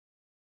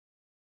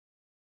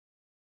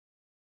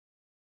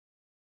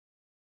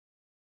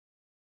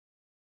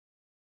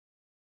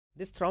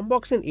This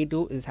thromboxane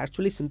A2 is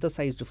actually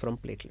synthesized from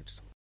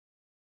platelets.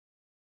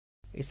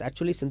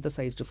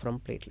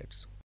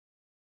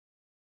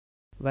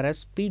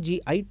 Whereas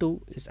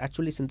PGI2 is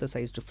actually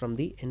synthesized from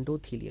the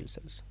endothelial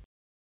cells.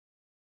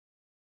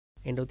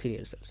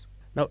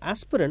 Now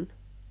aspirin,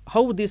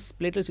 how this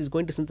platelets is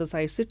going to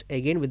synthesize it?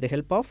 Again with the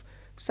help of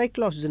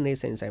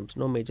cyclooxygenase enzymes,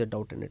 no major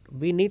doubt in it.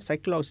 We need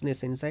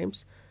cyclooxygenase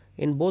enzymes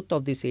in both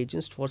of these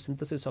agents for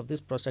synthesis of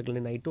this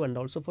prostaglandin I2 and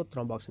also for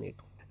thromboxane A2.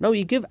 Now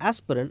you give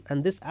aspirin,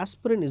 and this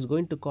aspirin is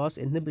going to cause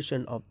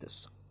inhibition of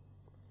this.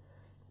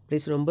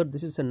 Please remember,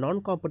 this is a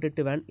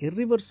non-competitive and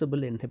irreversible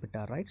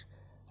inhibitor, right?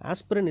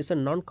 Aspirin is a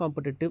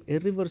non-competitive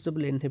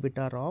irreversible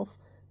inhibitor of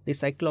the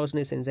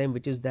cyclooxygenase enzyme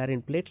which is there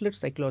in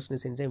platelets,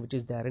 cyclooxygenase enzyme which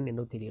is there in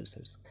endothelial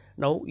cells.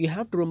 Now you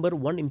have to remember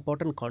one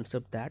important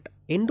concept, that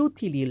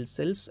endothelial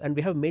cells, and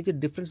we have major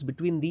difference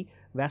between the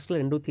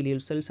vascular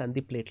endothelial cells and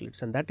the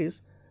platelets, and that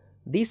is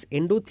these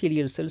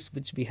endothelial cells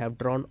which we have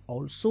drawn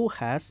also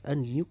has a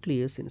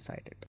nucleus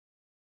inside it.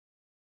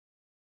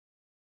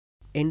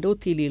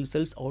 Endothelial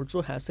cells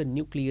also has a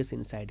nucleus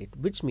inside it,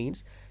 which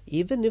means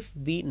even if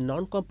we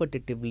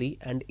non-competitively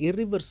and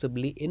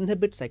irreversibly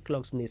inhibit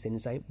cyclooxygenase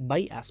enzyme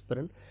by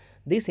aspirin,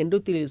 these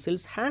endothelial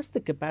cells has the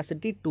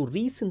capacity to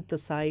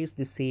resynthesize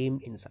the same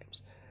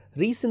enzymes,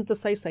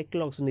 resynthesize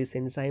cyclooxygenase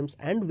enzymes,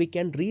 and we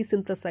can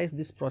resynthesize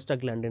this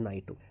prostaglandin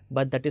I2.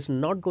 But that is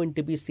not going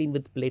to be seen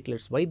with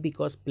platelets. Why?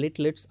 Because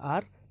platelets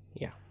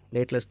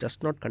does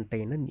not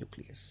contain a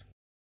nucleus.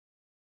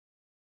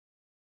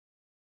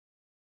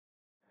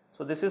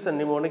 So this is a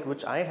mnemonic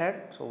which I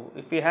had. So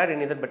if you had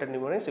any other better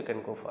mnemonics, you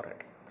can go for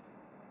it.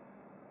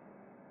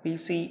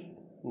 PC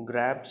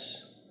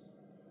grabs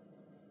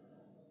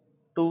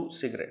 2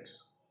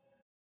 cigarettes.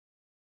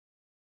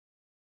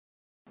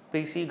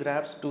 PC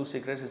grabs 2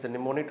 cigarettes is a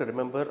mnemonic to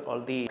remember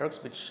all the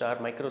drugs which are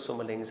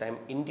microsomal enzyme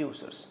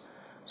inducers.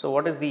 So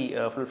what is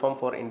the full form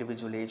for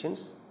individual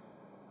agents?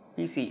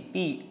 PC,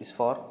 P is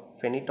for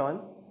phenytoin,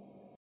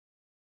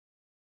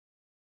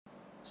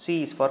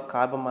 C is for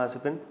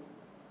carbamazepine.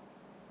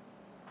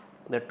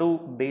 The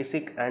 2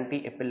 basic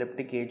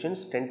anti-epileptic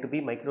agents tend to be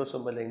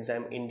microsomal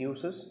enzyme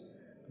inducers.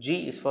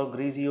 G is for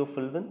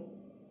griseofulvin.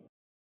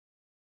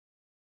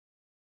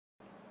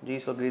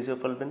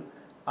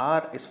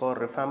 R is for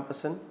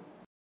rifampicin.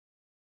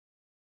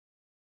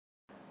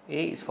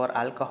 A is for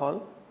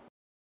alcohol.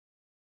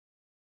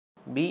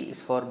 B is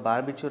for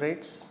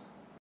barbiturates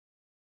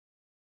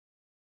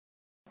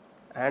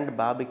and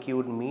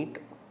barbecued meat.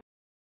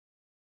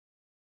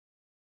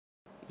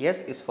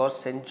 S is for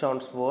St.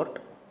 John's wort.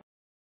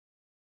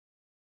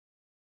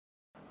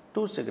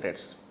 2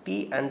 cigarettes,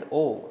 T and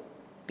O.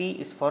 T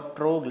is for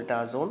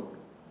troglitazone.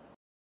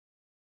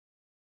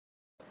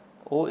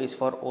 O is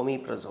for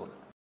omeprazole.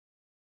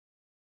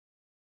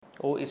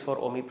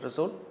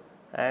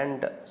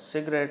 And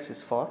cigarettes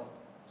is for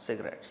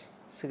cigarettes.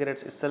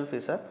 Cigarettes itself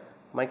is a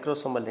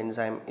microsomal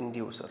enzyme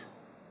inducer.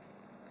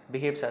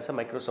 Behaves as a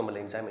microsomal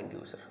enzyme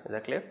inducer. Is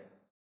that clear?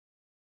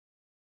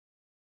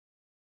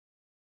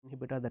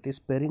 Inhibitor, that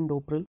is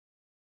perindopril.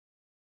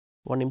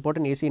 One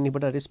important AC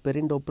inhibitor is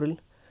perindopril.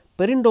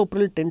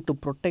 Perindopril tend to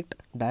protect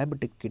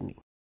diabetic kidney.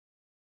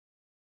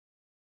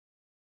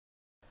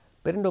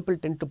 Which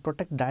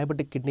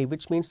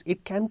means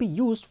it can be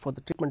used for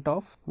the treatment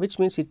of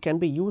diabetic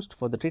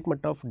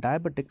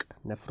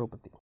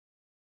nephropathy.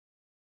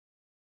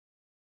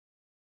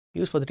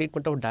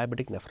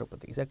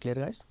 Is that clear,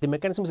 guys? The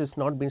mechanisms is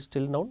not been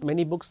still known.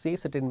 Many books say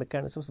certain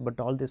mechanisms, but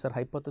all these are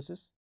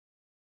hypotheses.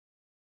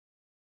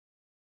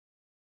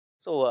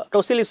 So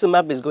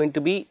tocilizumab is going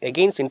to be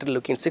against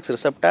interleukin 6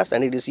 receptors,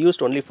 and it is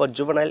used only for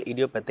juvenile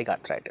idiopathic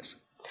arthritis.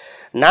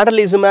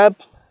 Natalizumab,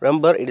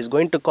 remember, it is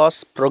going to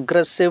cause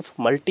progressive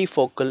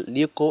multifocal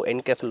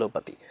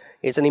leukoencephalopathy.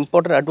 It is an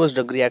important adverse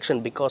drug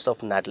reaction because of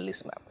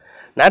natalizumab.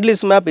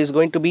 Natalizumab is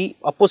going to be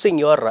opposing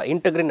your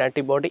integrin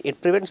antibody.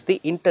 It prevents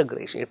the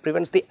integration, it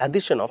prevents the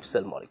addition of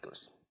cell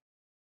molecules.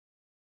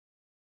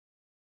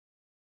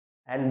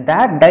 And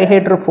that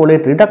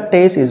dihydrofolate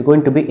reductase is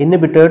going to be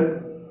inhibited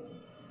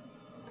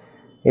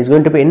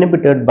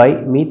by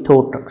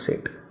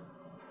methotrexate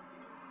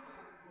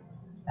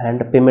and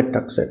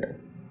pemetrexate.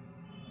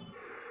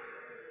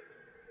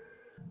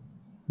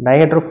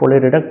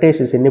 Dihydrofolate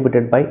reductase is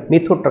inhibited by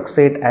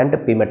methotrexate and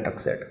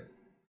pemetrexate.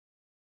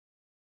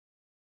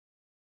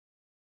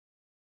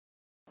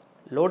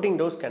 Loading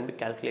dose can be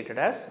calculated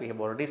as, we have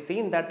already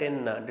seen that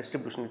in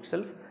distribution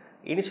itself,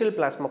 initial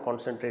plasma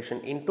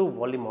concentration into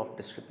volume of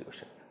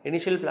distribution.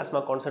 Initial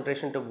plasma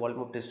concentration to volume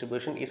of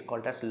distribution is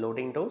called as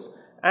loading dose,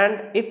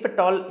 and if at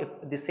all, if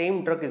the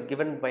same drug is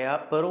given via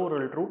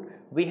peroral route,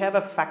 we have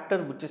a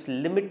factor which is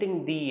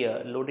limiting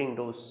the loading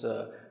dose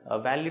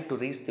value to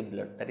reach the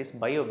blood, that is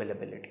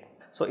bioavailability.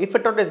 So if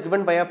at all is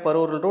given via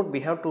peroral route,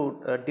 we have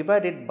to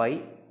divide it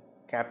by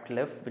capital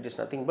F, which is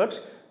nothing but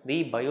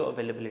the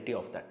bioavailability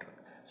of that drug.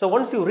 So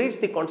once you reach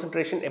the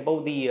concentration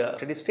above the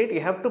steady state,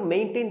 you have to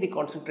maintain the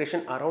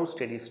concentration around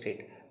steady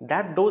state.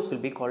 That dose will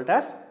be called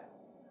as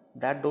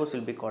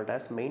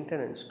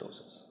maintenance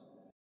doses.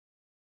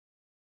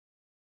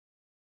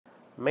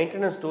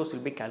 Maintenance dose will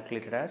be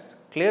calculated as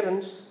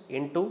clearance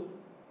into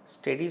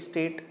steady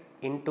state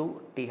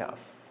into T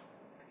half.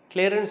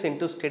 Clearance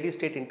into steady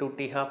state into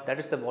T half, that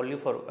is the value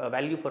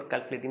for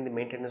calculating the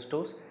maintenance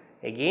dose.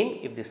 Again,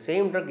 if the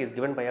same drug is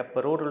given by a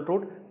per oral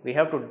route, we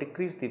have to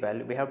decrease the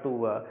value, we have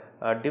to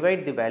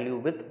divide the value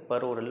with per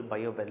oral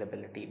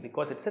bioavailability,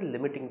 because it is a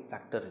limiting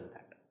factor in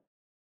that.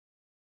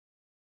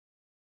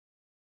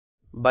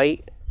 By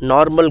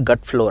normal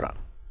gut flora.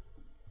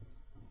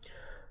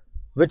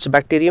 Which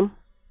bacterium?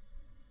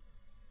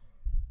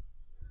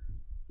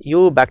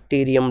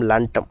 Eubacterium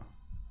lantum.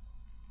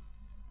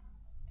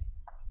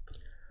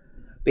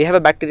 We have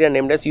a bacteria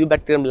named as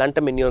Eubacterium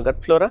lantum in your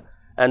gut flora,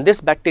 and this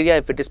bacteria,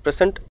 if it is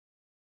present,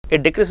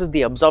 it decreases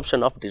the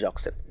absorption of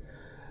digoxin.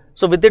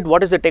 So with it,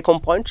 what is the take home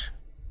point?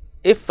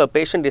 If a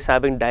patient is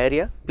having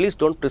diarrhea, please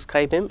don't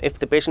prescribe him. If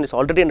the patient is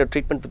already under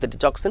treatment with the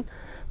digoxin,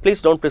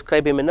 please don't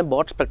prescribe him in a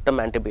broad spectrum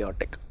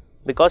antibiotic,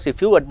 because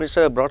if you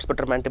administer a broad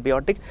spectrum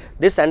antibiotic,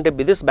 this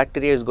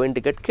bacteria is going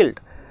to get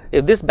killed.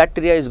 If this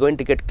bacteria is going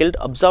to get killed,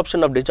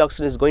 absorption of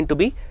digoxin is going to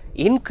be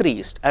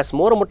increased. As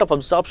more amount of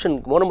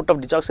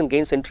digoxin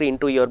gains entry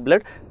into your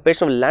blood,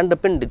 patient will land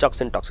up in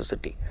digoxin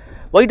toxicity.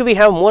 Why do we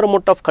have more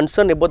amount of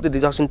concern about the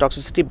digoxin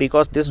toxicity?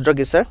 Because this drug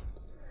is a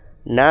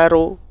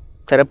narrow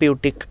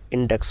therapeutic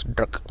index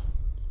drug.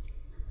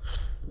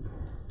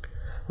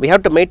 We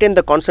have to maintain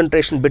the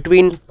concentration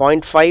between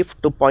 0.5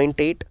 to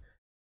 0.8.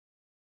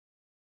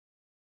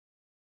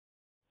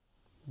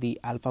 The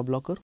alpha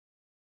blocker.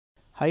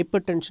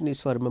 Hypertension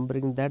is for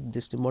remembering that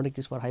this mnemonic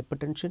is for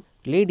hypertension.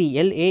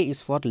 Lady, LA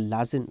is for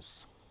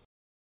lazins.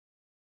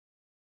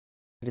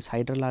 It is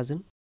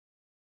hydralazine.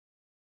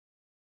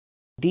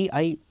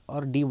 DI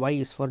or DY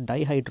is for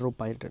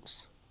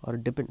dihydropyridines or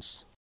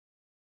dipins.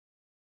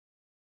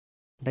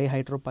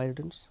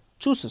 Dihydropyridines.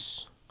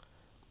 Chooses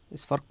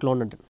is for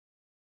clonidine.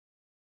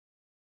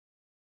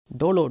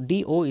 Dolo,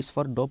 DO is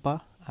for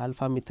dopa,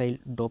 alpha methyl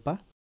dopa.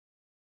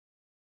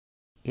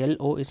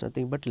 LO is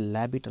nothing but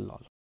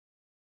labetalol,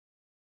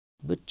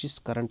 which is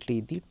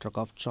currently the drug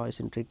of choice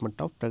in treatment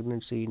of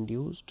pregnancy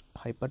induced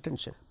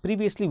hypertension.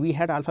 Previously we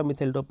had alpha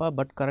methyl dopa,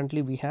 but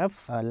currently we have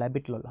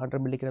labetalol,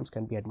 100 milligrams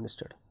can be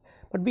administered.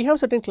 But we have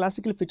certain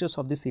classical features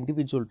of these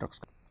individual drugs.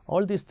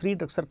 All these three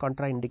drugs are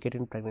contraindicated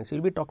in pregnancy. We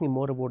will be talking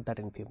more about that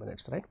in a few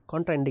minutes, right?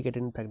 Contraindicated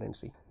in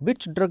pregnancy.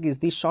 Which drug is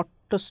the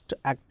shortest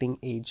acting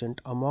agent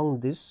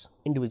among these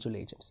individual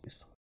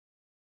agents?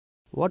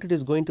 What it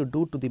is going to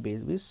do to the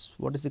babies,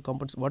 what is the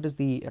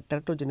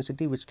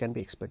teratogenicity which can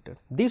be expected.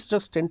 These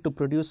drugs tend to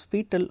produce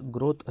fetal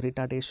growth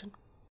retardation,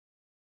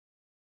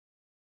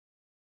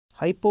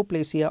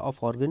 hypoplasia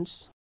of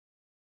organs,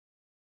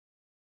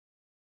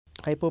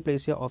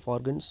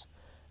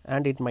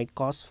 and it might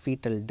cause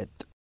fetal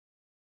death.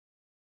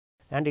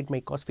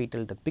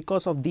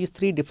 Because of these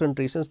three different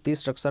reasons,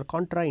 these drugs are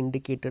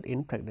contraindicated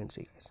in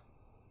pregnancy, guys.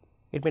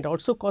 It might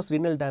also cause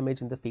renal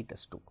damage in the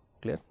fetus too.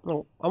 Clear?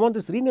 Now, among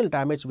this renal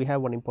damage, we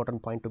have one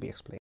important point to be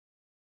explained.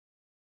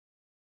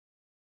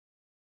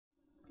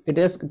 It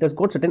has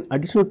got certain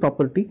additional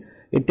property.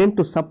 It tends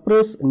to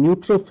suppress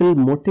neutrophil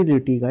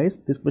motility, guys.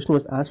 This question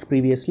was asked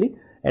previously,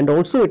 and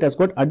also it has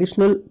got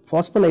additional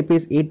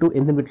phospholipase A2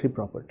 inhibitory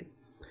property.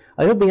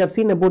 I hope we have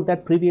seen about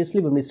that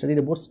previously when we studied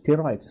about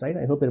steroids, right?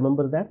 I hope you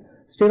remember that.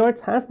 Steroids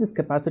has this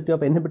capacity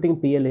of inhibiting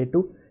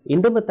PLA2.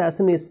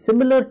 Indomethacin is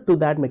similar to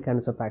that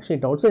mechanism of action.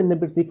 It also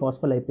inhibits the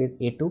phospholipase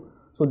A2.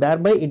 So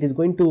thereby it is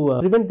going to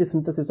prevent the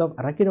synthesis of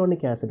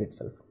arachidonic acid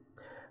itself.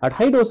 At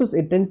high doses,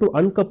 it tends to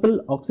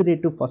uncouple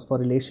oxidative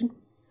phosphorylation.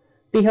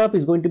 T-half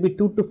is going to be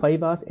 2 to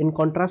 5 hours in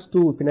contrast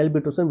to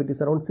phenylbutazone, which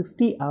is around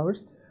 60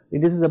 hours.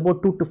 This is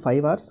about 2 to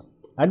 5 hours.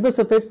 Adverse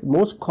effects,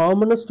 most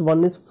commonest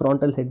one is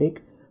frontal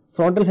headache.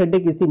 Frontal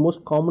headache is the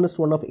most commonest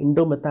one of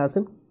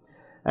indomethacin,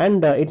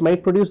 and it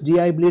might produce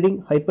GI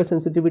bleeding,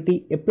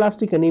 hypersensitivity,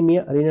 aplastic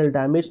anemia, renal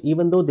damage,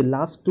 even though the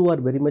last two are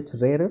very much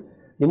rarer.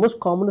 The most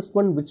commonest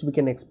one which we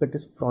can expect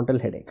is frontal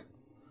headache.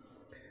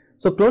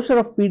 So closure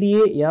of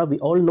PDA, yeah, we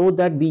all know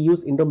that we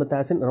use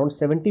indomethacin, around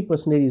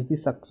 70% is the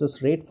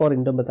success rate for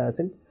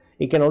indomethacin.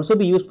 It can also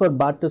be used for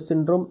Bartter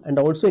syndrome and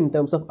also in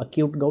terms of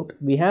acute gout.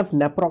 We have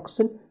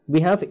naproxen,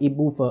 we have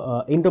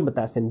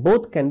indomethacin,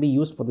 both can be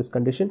used for this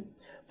condition.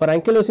 For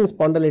ankylosing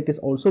spondylitis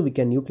also we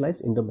can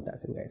utilize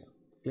indomethacin, guys.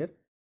 Clear?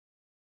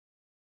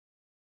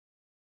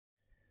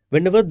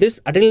 Whenever this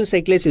adenyl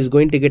cyclase is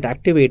going to get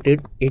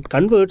activated, it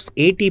converts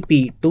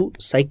ATP to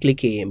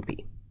cyclic AMP.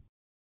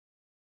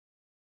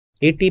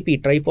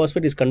 ATP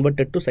triphosphate is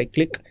converted to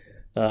cyclic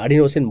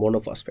adenosine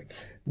monophosphate.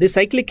 This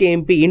cyclic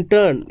AMP in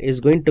turn is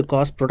going to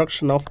cause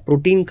production of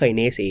protein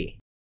kinase A,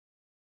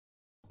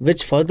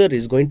 which further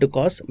is going to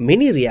cause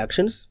many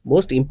reactions.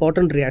 Most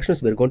important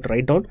reactions we are going to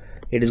write down.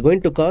 It is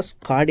going to cause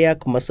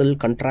cardiac muscle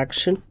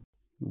contraction,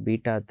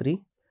 beta 3,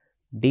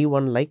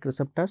 D1 like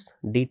receptors,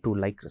 D2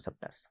 like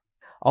receptors.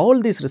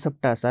 All these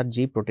receptors are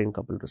G protein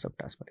coupled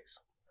receptors, buddies.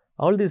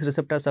 All these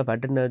receptors of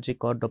adrenergic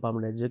or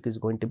dopaminergic is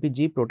going to be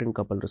G protein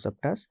coupled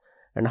receptors.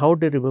 And how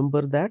do you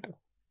remember that?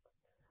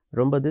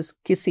 Remember this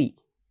QI,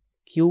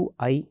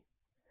 QI,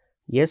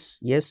 S,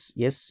 S,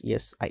 S,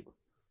 S, I.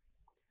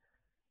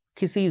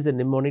 Kissy is the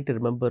mnemonic to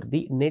remember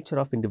the nature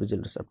of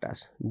individual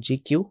receptors: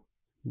 GQ,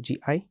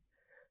 GI,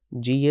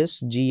 GS,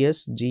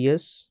 GS,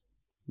 GS,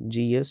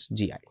 GS,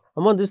 GI.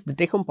 Among this, the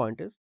take home point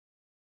is,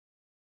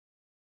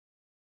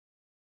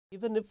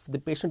 even if the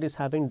patient is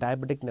having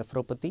diabetic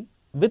nephropathy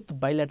with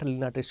bilateral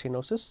renal artery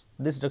stenosis,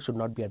 this drug should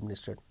not be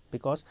administered,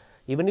 because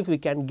even if we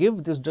can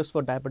give this drugs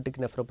for diabetic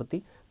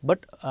nephropathy,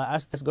 but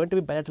as there is going to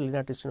be bilateral renal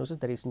artery stenosis,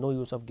 there is no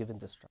use of giving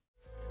this drug.